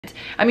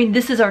I mean,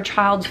 this is our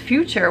child's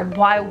future.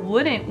 Why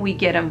wouldn't we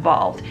get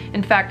involved?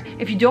 In fact,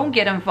 if you don't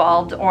get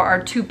involved or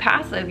are too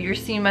passive, you're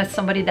seen as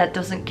somebody that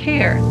doesn't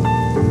care.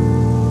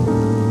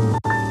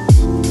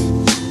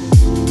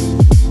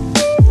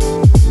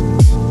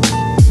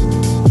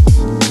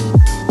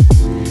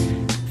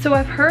 So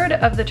I've heard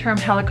of the term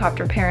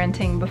helicopter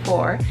parenting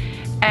before,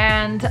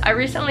 and I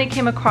recently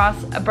came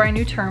across a brand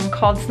new term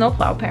called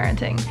snowplow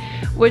parenting,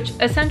 which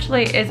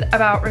essentially is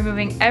about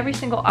removing every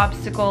single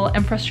obstacle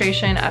and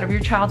frustration out of your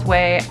child's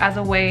way as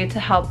a way to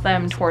help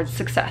them towards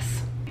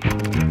success.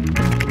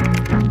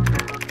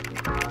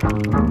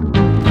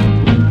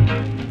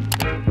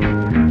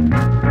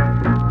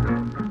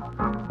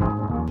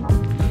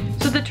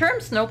 So the term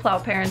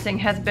snowplow parenting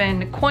has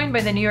been coined by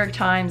the New York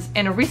Times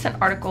in a recent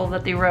article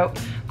that they wrote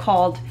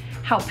called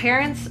 "How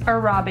Parents Are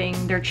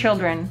Robbing Their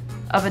Children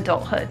of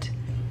Adulthood."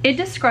 It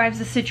describes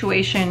the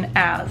situation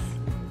as: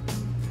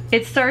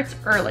 it starts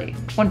early,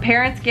 when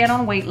parents get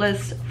on wait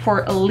lists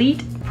for elite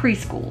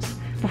preschools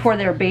before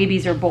their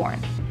babies are born,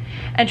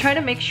 and try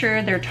to make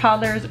sure their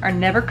toddlers are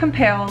never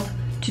compelled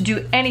to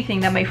do anything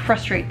that may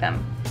frustrate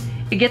them.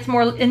 It gets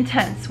more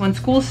intense when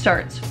school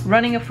starts,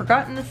 running a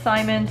forgotten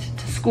assignment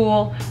to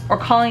school or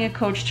calling a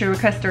coach to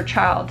request their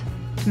child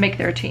to make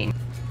their team.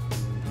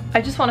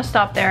 I just want to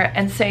stop there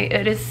and say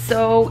it is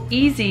so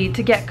easy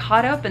to get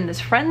caught up in this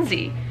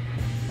frenzy.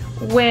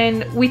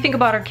 When we think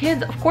about our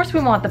kids, of course we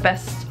want the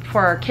best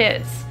for our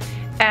kids.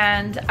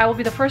 And I will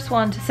be the first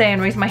one to say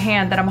and raise my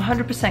hand that I'm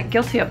 100%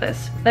 guilty of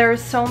this. There are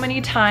so many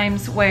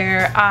times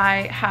where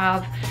I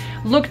have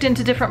looked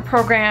into different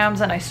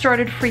programs and I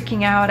started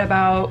freaking out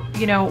about,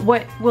 you know,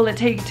 what will it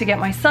take to get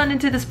my son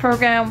into this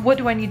program? What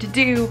do I need to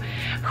do?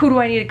 Who do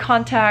I need to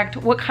contact?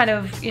 What kind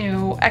of, you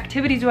know,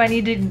 activities do I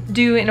need to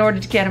do in order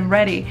to get him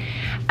ready?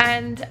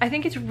 And I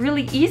think it's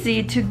really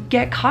easy to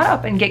get caught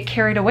up and get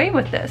carried away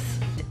with this.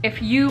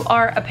 If you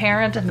are a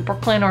parent in the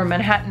Brooklyn or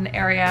Manhattan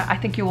area, I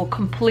think you will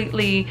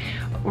completely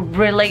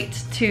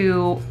relate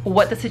to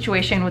what the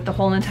situation with the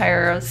whole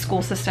entire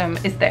school system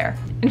is there.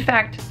 In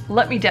fact,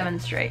 let me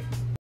demonstrate.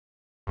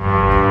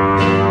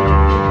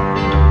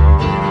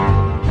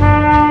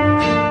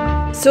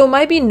 So it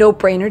might be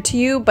no-brainer to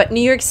you, but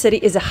New York City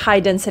is a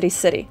high-density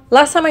city.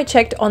 Last time I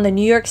checked on the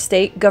New York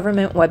State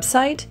government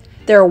website,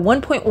 there are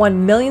 1.1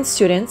 million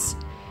students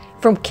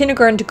from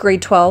kindergarten to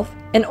grade 12,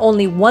 and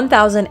only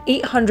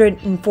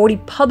 1,840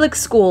 public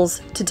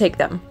schools to take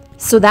them.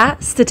 So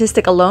that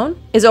statistic alone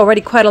is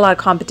already quite a lot of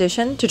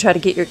competition to try to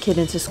get your kid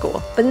into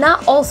school. But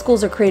not all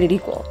schools are created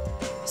equal.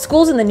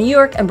 Schools in the New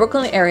York and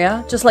Brooklyn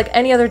area, just like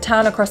any other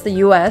town across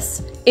the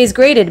US, is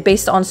graded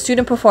based on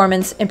student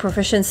performance and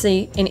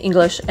proficiency in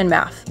English and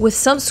math, with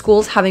some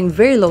schools having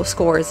very low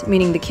scores,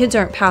 meaning the kids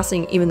aren't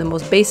passing even the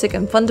most basic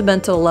and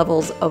fundamental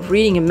levels of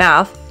reading and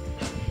math.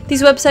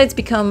 These websites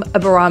become a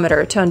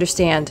barometer to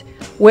understand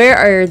where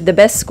are the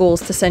best schools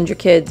to send your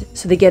kid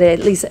so they get at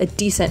least a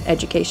decent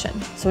education.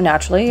 So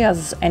naturally,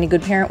 as any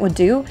good parent would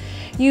do,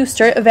 you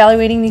start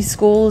evaluating these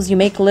schools, you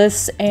make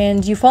lists,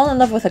 and you fall in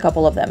love with a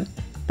couple of them.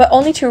 But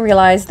only to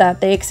realize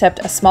that they accept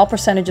a small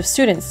percentage of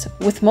students,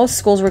 with most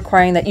schools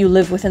requiring that you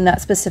live within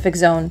that specific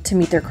zone to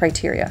meet their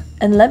criteria.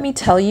 And let me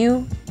tell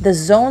you, the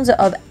zones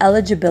of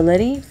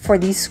eligibility for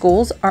these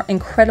schools are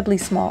incredibly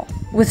small,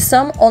 with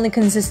some only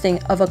consisting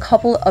of a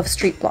couple of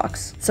street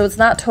blocks. So it's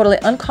not totally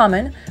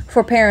uncommon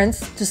for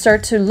parents to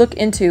start to look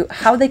into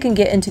how they can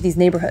get into these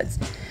neighborhoods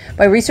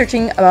by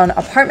researching about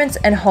apartments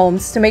and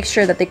homes to make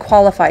sure that they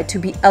qualify to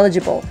be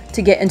eligible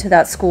to get into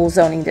that school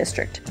zoning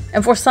district.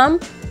 And for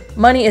some,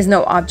 money is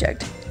no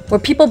object, where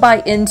people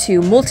buy into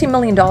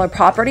multi-million-dollar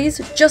properties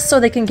just so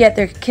they can get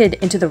their kid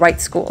into the right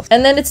school.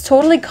 And then it's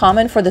totally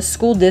common for the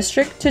school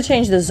district to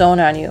change the zone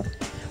on you,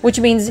 which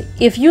means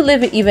if you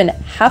live even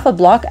half a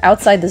block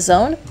outside the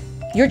zone,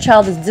 your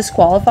child is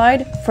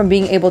disqualified from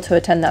being able to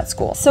attend that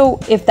school. So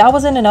if that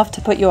wasn't enough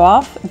to put you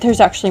off, there's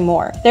actually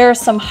more. There are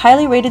some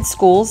highly rated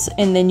schools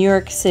in the New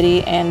York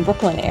City and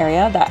Brooklyn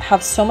area that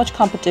have so much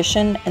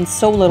competition and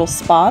so little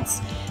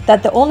spots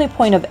that the only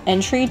point of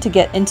entry to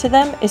get into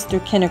them is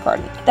through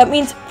kindergarten. That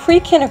means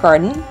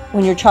pre-kindergarten,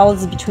 when your child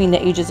is between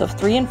the ages of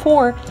 3 and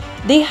 4,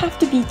 they have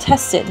to be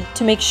tested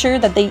to make sure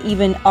that they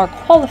even are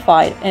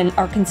qualified and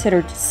are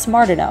considered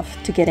smart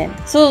enough to get in.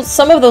 So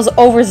some of those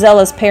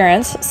overzealous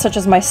parents, such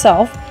as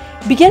myself,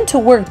 begin to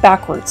work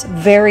backwards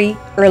very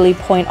early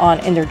point on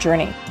in their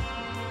journey.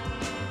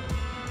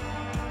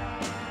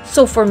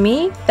 So for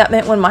me, that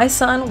meant when my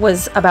son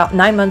was about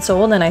 9 months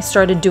old and I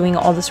started doing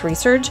all this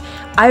research,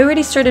 I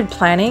already started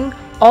planning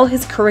all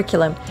his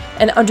curriculum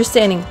and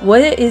understanding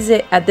what is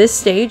it at this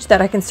stage that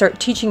I can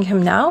start teaching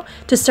him now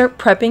to start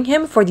prepping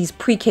him for these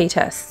pre-K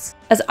tests.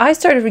 As I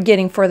started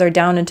getting further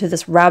down into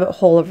this rabbit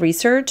hole of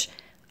research,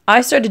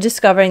 I started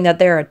discovering that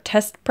there are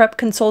test prep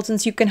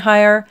consultants you can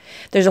hire.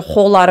 There's a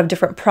whole lot of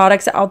different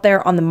products out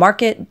there on the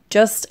market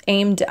just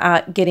aimed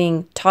at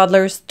getting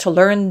toddlers to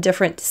learn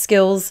different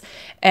skills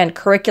and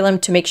curriculum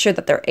to make sure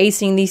that they're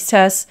acing these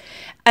tests.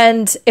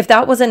 And if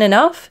that wasn't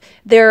enough,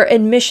 there are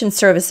admission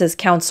services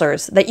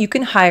counselors that you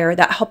can hire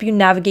that help you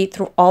navigate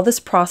through all this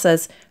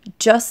process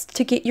just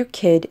to get your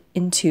kid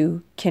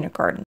into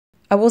kindergarten.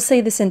 I will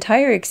say this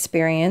entire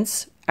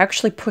experience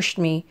actually pushed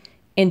me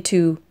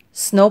into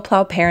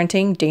Snowplow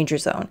parenting danger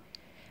zone.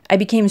 I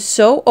became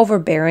so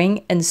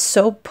overbearing and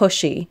so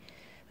pushy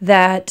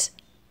that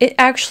it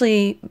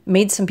actually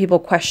made some people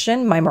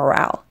question my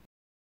morale.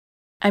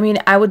 I mean,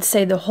 I would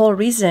say the whole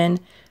reason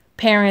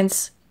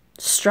parents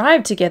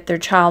strive to get their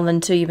child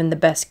into even the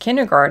best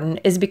kindergarten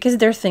is because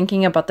they're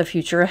thinking about the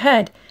future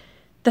ahead.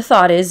 The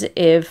thought is,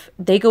 if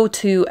they go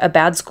to a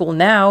bad school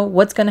now,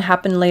 what's going to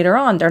happen later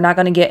on? They're not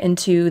going to get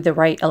into the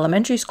right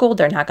elementary school.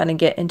 They're not going to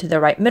get into the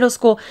right middle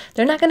school.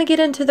 They're not going to get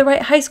into the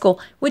right high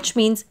school, which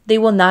means they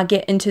will not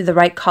get into the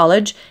right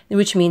college,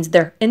 which means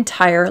their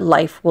entire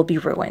life will be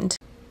ruined.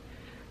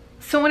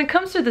 So when it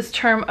comes to this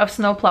term of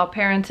snowplow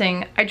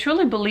parenting, I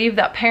truly believe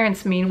that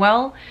parents mean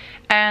well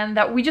and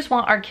that we just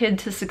want our kid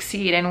to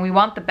succeed and we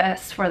want the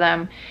best for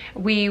them.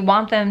 We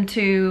want them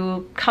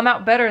to come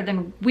out better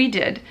than we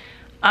did.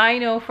 I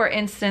know, for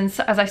instance,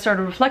 as I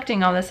started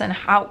reflecting on this and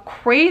how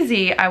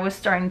crazy I was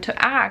starting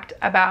to act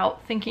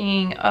about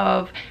thinking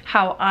of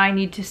how I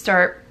need to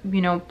start,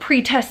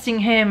 pre-testing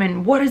him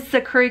and what is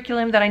the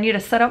curriculum that I need to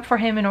set up for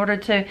him in order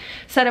to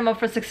set him up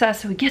for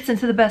success so he gets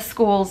into the best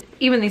schools.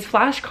 Even these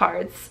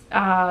flashcards,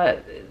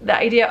 the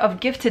idea of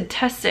gifted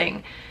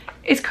testing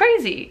is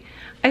crazy.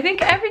 I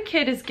think every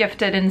kid is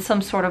gifted in some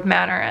sort of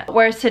manner,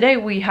 whereas today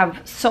we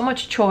have so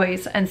much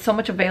choice and so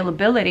much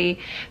availability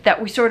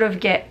that we sort of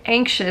get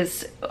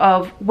anxious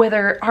of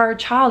whether our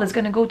child is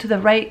going to go to the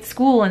right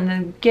school and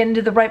then get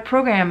into the right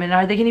program, and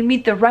are they going to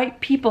meet the right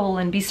people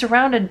and be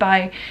surrounded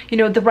by,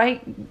 the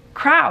right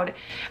crowd.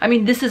 I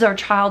mean, this is our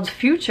child's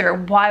future.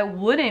 Why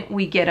wouldn't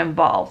we get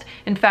involved?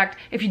 In fact,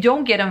 if you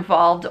don't get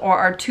involved or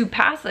are too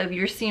passive,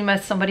 you're seen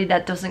as somebody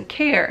that doesn't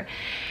care.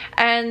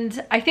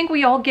 And I think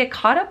we all get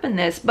caught up in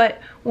this, but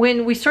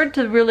when we start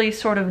to really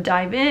sort of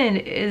dive in,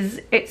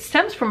 it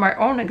stems from our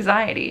own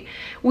anxiety.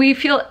 We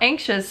feel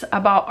anxious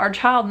about our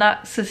child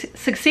not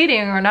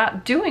succeeding or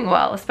not doing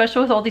well,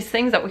 especially with all these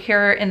things that we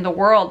hear in the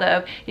world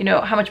of,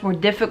 how much more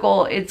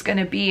difficult it's going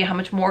to be, how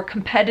much more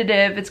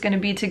competitive it's going to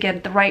be to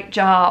get the right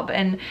job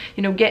and,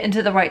 get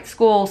into the right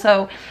school.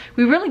 So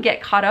we really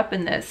get caught up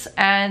in this,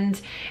 and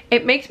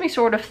it makes me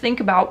sort of think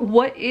about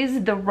what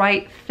is the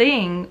right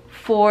thing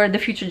for the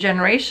future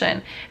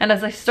generation. And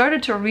as I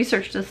started to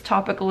research this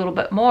topic a little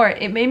bit more,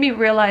 it made me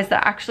realize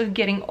that actually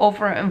getting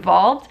over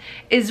involved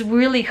is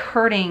really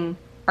hurting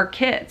our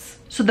kids.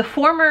 So the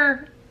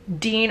former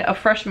dean of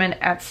freshmen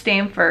at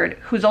Stanford,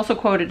 who's also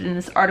quoted in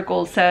this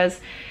article, says,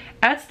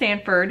 at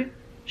Stanford,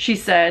 she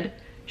said,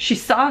 she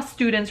saw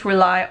students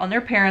rely on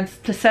their parents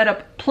to set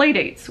up play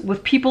dates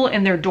with people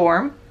in their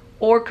dorm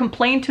or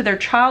complain to their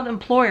child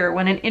employer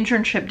when an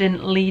internship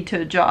didn't lead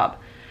to a job.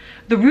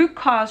 The root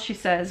cause, she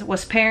says,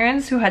 was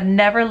parents who had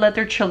never let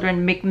their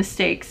children make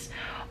mistakes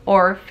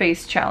or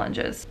face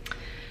challenges.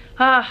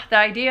 The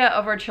idea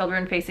of our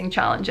children facing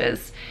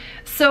challenges.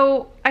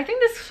 So I think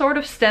this sort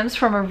of stems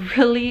from a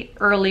really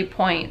early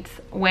point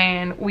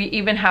when we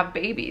even have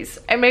babies.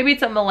 And maybe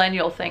it's a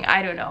millennial thing,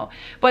 I don't know.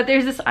 But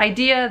there's this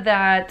idea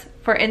that,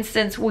 for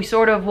instance, we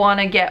sort of want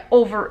to get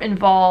over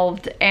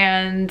involved,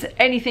 and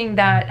anything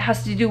that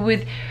has to do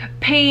with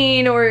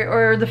pain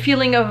or the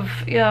feeling of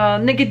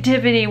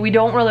negativity we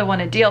don't really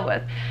want to deal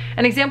with.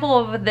 An example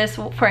of this,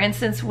 for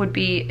instance, would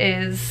be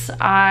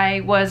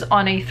I was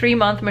on a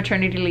 3-month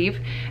maternity leave,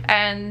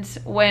 and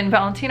when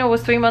Valentino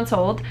was 3 months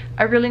old,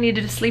 I really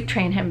needed to sleep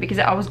train him because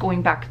I was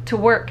going back to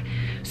work.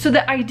 So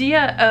the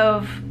idea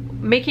of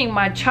making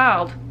my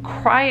child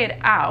cry it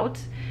out,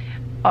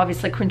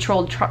 obviously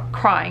controlled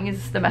crying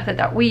is the method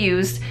that we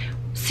used,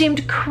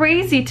 seemed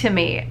crazy to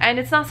me, and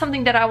it's not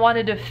something that I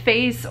wanted to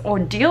face or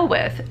deal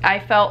with. I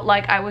felt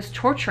like I was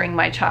torturing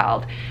my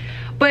child.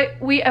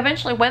 But we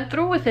eventually went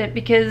through with it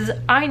because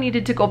I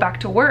needed to go back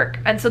to work.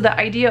 And so the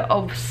idea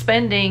of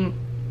spending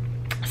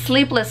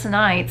sleepless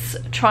nights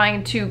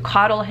trying to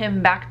coddle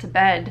him back to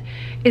bed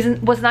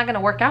was not going to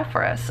work out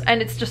for us.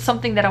 And it's just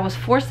something that I was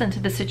forced into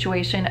the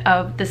situation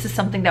of, this is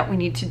something that we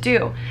need to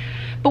do.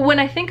 But when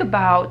I think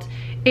about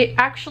it,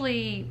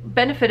 actually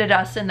benefited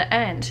us in the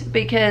end,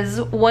 because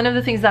one of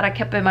the things that I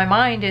kept in my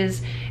mind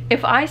is,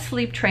 if I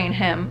sleep train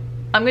him,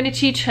 I'm going to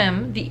teach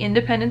him the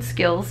independent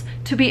skills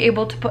to be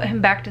able to put him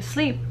back to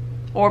sleep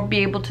or be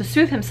able to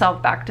soothe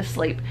himself back to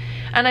sleep.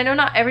 And I know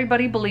not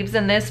everybody believes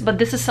in this, but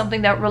this is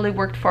something that really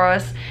worked for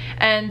us.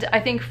 And I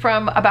think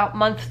from about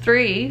month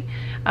 3,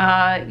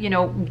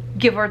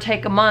 give or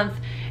take a month,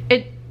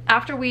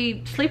 after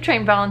we sleep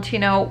trained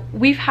Valentino,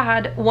 we've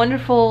had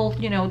wonderful,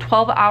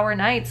 12-hour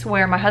nights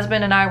where my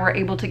husband and I were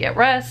able to get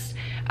rest.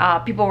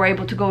 People were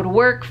able to go to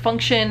work,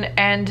 function,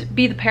 and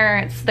be the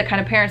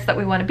kind of parents that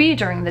we want to be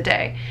during the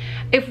day.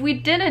 If we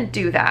didn't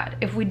do that,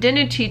 if we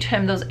didn't teach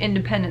him those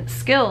independent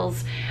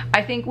skills,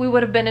 I think we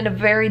would have been in a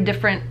very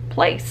different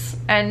place.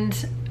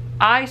 And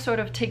I sort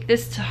of take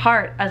this to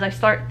heart as I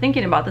start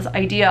thinking about this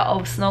idea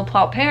of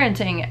snowplow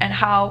parenting and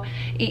how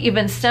it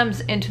even stems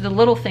into the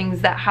little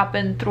things that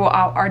happen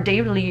throughout our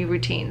daily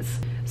routines.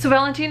 So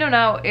Valentino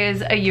now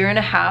is a year and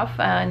a half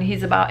and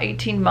he's about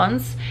 18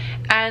 months.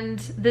 And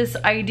this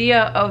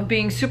idea of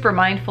being super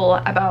mindful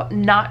about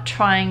not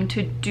trying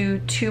to do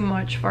too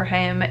much for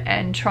him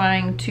and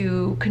trying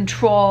to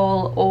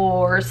control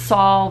or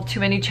solve too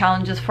many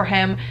challenges for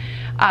him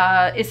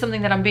is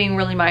something that I'm being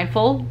really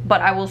mindful,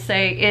 but I will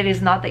say it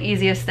is not the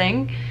easiest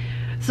thing.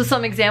 So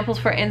some examples,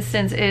 for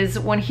instance, is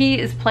when he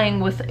is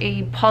playing with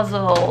a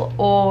puzzle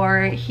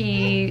or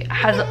he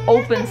has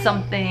opened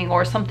something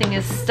or something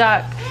is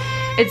stuck,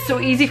 it's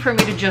so easy for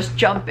me to just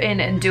jump in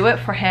and do it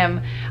for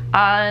him.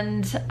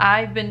 And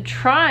I've been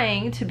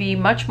trying to be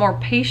much more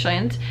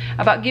patient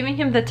about giving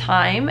him the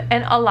time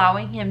and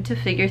allowing him to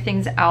figure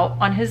things out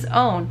on his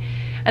own.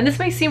 And this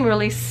may seem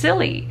really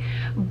silly,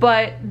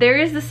 but there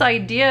is this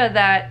idea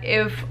that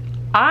if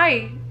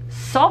I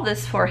solve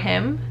this for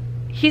him,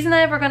 he's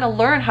never gonna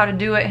learn how to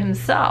do it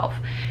himself.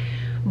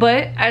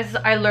 But as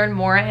I learn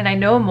more and I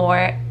know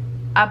more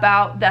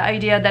about the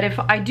idea that if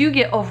I do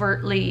get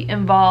overtly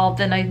involved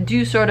and I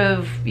do sort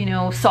of,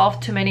 solve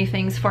too many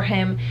things for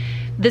him,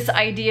 this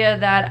idea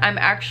that I'm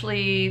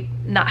actually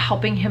not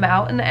helping him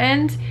out in the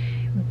end,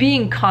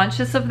 being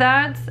conscious of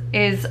that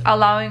is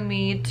allowing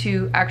me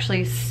to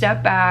actually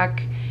step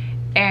back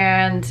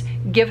and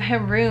give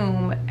him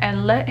room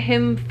and let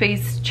him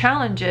face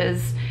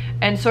challenges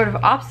and sort of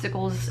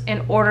obstacles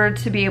in order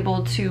to be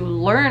able to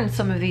learn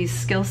some of these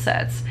skill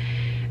sets.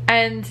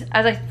 And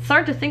as I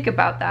start to think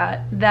about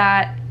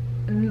that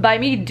by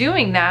me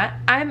doing that,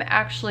 I'm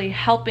actually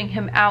helping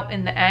him out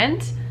in the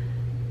end.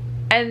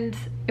 And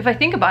if I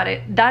think about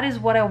it, that is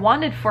what I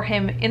wanted for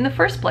him in the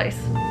first place.